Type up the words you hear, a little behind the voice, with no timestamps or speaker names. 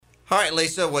All right,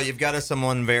 Lisa. Well, you've got us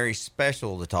someone very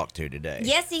special to talk to today.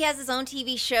 Yes, he has his own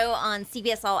TV show on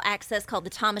CBS All Access called The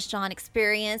Thomas John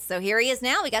Experience. So here he is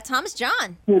now. We got Thomas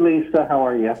John. Hey, Lisa. How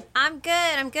are you? I'm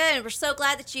good. We're so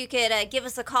glad that you could give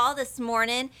us a call this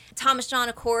morning. Thomas John,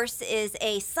 of course, is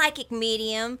a psychic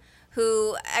medium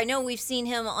who I know we've seen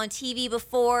him on TV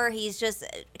before. He's just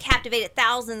captivated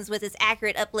thousands with his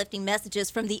accurate, uplifting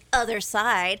messages from the other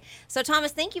side. So,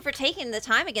 Thomas, thank you for taking the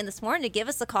time again this morning to give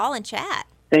us a call and chat.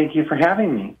 Thank you for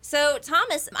having me. So,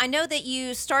 Thomas, I know that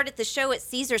you started the show at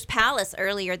Caesar's Palace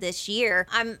earlier this year.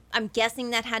 I'm guessing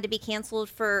that had to be canceled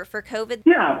for COVID.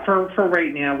 Yeah, for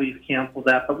right now we've canceled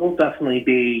that, but we'll definitely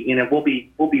be,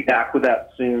 we'll be back with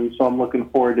that soon. So I'm looking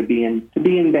forward to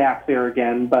being back there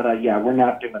again. But yeah, we're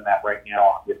not doing that right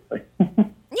now, obviously.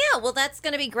 Yeah, well, that's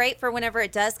going to be great for whenever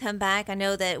it does come back. I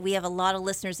know that we have a lot of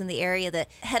listeners in the area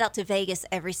that head out to Vegas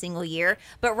every single year.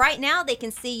 But right now, they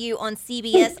can see you on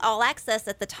CBS All Access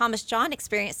at the Thomas John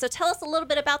Experience. So tell us a little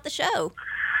bit about the show.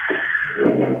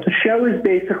 The show is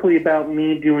basically about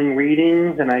me doing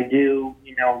readings, and I do,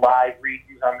 live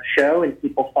readings on the show, and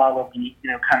people follow me,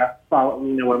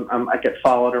 I get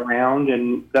followed around,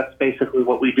 and that's basically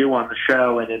what we do on the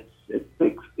show. And it's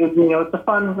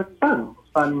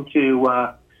fun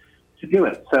to do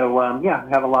it. So, yeah,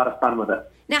 have a lot of fun with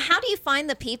it. Now, how do you find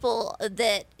the people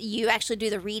that you actually do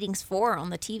the readings for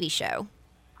on the TV show?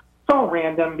 It's all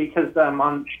random because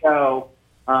on the show,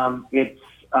 it's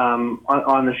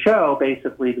on the show.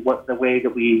 Basically, the way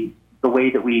that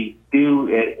we do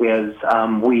it is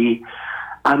I'm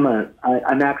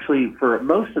actually for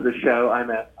most of the show I am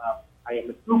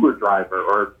an Uber driver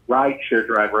or rideshare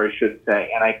driver, I should say,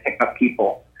 and I pick up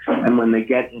people. And when they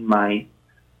get in my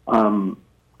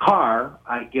car,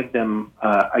 I give them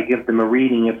a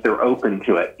reading if they're open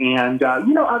to it. And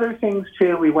other things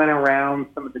too. We went around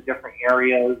some of the different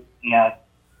areas and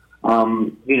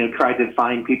tried to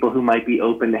find people who might be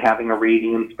open to having a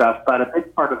reading and stuff. But a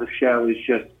big part of the show is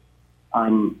just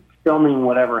filming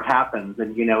whatever happens.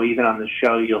 And even on the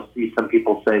show, you'll see some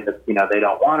people say that they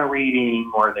don't want a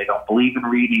reading or they don't believe in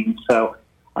reading. So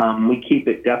we keep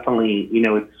it definitely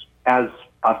it's as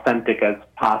authentic as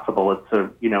possible. It's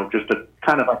just a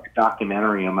kind of like a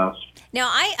documentary almost. Now,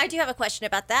 I do have a question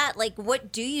about that. Like,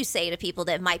 what do you say to people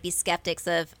that might be skeptics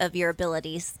of your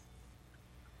abilities?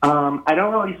 I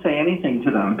don't really say anything to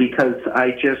them because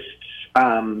I just,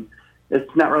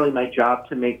 it's not really my job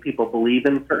to make people believe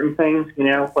in certain things,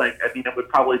 it would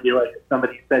probably be like if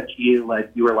somebody said to you,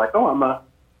 like, you were like, oh, I'm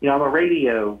a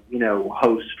radio,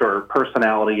 host or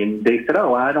personality, and they said,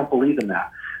 oh, I don't believe in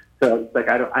that. So it's like,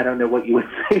 I don't know what you would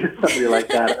say to somebody like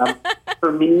that.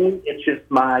 For me, it's just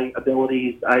my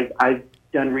abilities. I've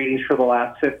done readings for the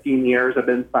last 15 years. I've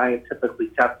been scientifically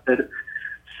tested.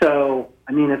 So,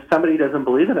 if somebody doesn't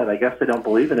believe in it, I guess they don't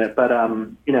believe in it. But,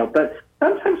 but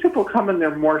sometimes people come and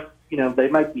they're more, they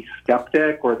might be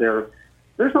skeptic or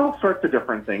there's all sorts of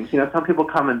different things. Some people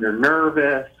come and they're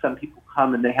nervous. Some people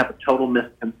come and they have a total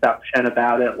misconception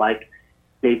about it. Like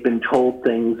they've been told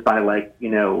things by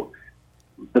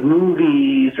the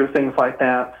movies or things like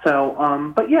that. So,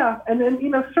 but yeah, and then,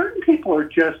 certain people are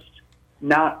just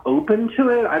not open to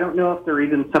it. I don't know if they're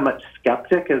even so much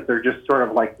skeptic as they're just sort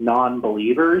of like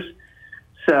non-believers.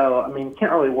 So,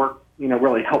 can't really work,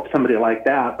 really help somebody like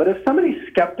that. But if somebody's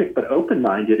skeptic but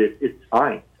open-minded, it's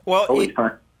fine. Well, always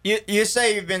fine. You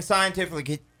say you've been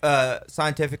scientifically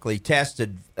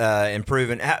tested and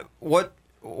proven. What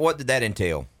did that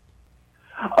entail?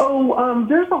 Oh,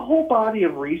 there's a whole body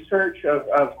of research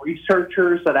of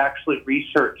researchers that actually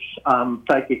research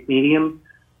psychic mediums.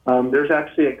 There's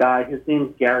actually a guy, his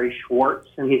name's Gary Schwartz,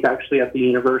 and he's actually at the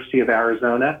University of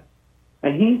Arizona.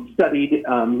 And he studied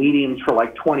mediums for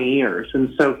like 20 years.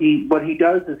 And so what he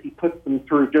does is he puts them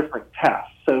through different tests.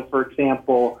 So, for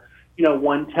example,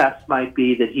 one test might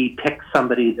be that he picks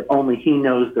somebody that only he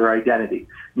knows their identity.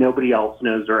 Nobody else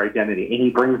knows their identity. And he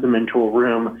brings them into a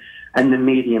room, and the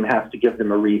medium has to give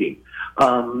them a reading.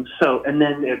 And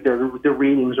then the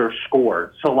readings are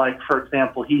scored. So, like, for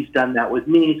example, he's done that with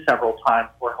me several times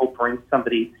where he'll bring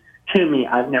somebody to me.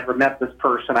 I've never met this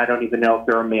person. I don't even know if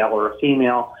they're a male or a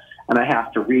female, and I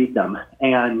have to read them.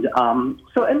 And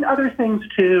and other things,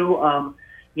 too.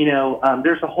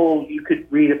 There's a whole, you could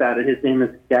read about it. His name is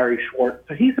Gary Schwartz.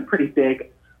 So he's a pretty big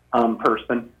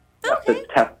person that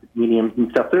tests mediums and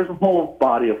stuff. There's a whole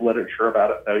body of literature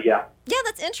about it, though, yeah. Yeah,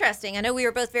 that's interesting. I know we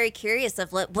were both very curious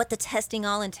of what the testing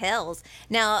all entails.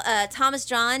 Now, Thomas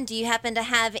John, do you happen to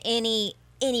have any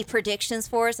predictions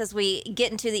for us as we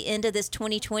get into the end of this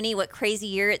 2020, what crazy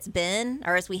year it's been,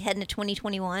 or as we head into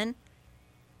 2021?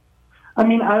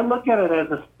 I look at it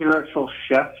as a spiritual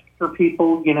shift for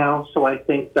people, so I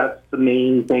think that's the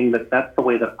main thing, that's the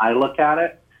way that I look at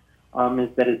it, is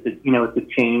that it's a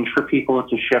change for people,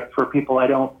 it's a shift for people. I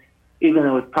don't, even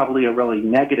though it's probably a really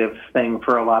negative thing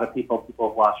for a lot of people have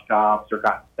lost jobs or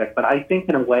gotten sick, but I think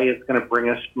in a way it's going to bring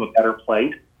us to a better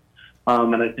place.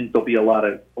 And I think there'll be a lot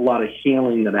of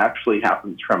healing that actually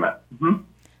happens from it. Mm-hmm.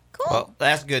 Cool. Well,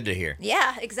 that's good to hear.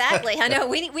 Yeah, exactly. I know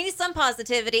we need some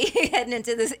positivity heading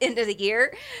into this end of the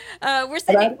year. We're But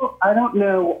sitting. I don't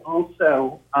know.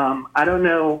 Also, I don't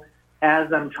know.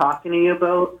 As I'm talking to you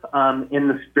both, in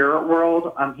the spirit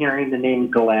world, I'm hearing the name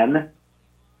Glenn.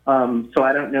 So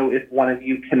I don't know if one of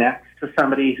you connects to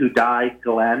somebody who died,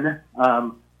 Glenn.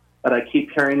 But I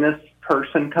keep hearing this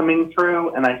person coming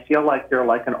through, and I feel like they're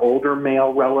like an older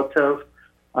male relative,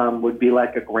 would be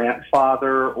like a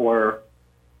grandfather or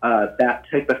that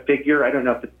type of figure. I don't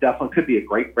know if it definitely could be a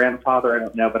great grandfather. I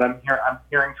don't know, but I'm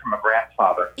hearing from a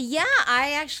grandfather. Yeah,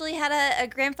 I actually had a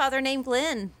grandfather named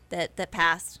Glenn that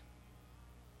passed.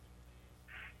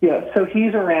 Yeah, so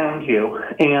he's around you,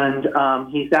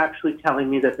 and he's actually telling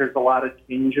me that there's a lot of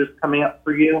changes coming up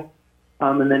for you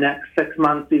in the next 6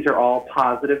 months. These are all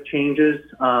positive changes.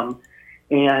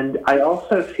 And I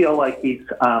also feel like he's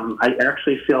showing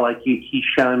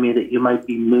me that you might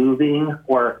be moving,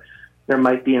 or there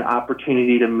might be an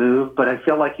opportunity to move, but I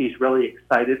feel like he's really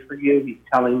excited for you. He's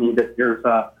telling me that there's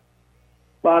a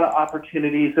lot of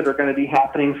opportunities that are going to be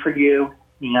happening for you.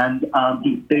 And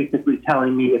he's basically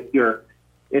telling me if you're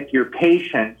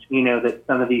patient, that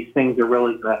some of these things are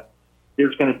really good.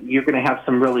 You're going to have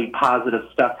some really positive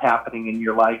stuff happening in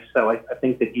your life. So I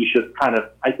think that you should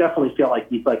I definitely feel like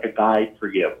he's like a guide for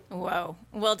you. Whoa.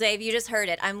 Well, Dave, you just heard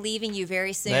it. I'm leaving you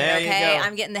very soon, There you okay? go.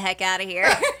 I'm getting the heck out of here.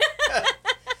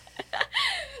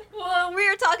 Well, we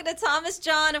are talking to Thomas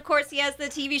John. Of course, he has the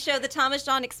TV show, The Thomas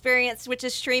John Experience, which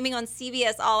is streaming on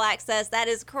CBS All Access. That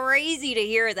is crazy to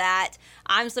hear that.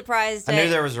 I'm surprised. I knew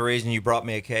there was a reason you brought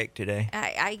me a cake today.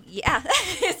 Yeah,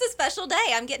 it's a special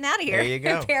day. I'm getting out of here. There you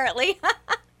go. Apparently.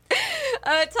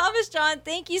 Thomas John,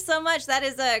 thank you so much. That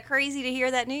is crazy to hear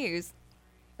that news.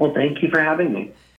 Well, thank you for having me.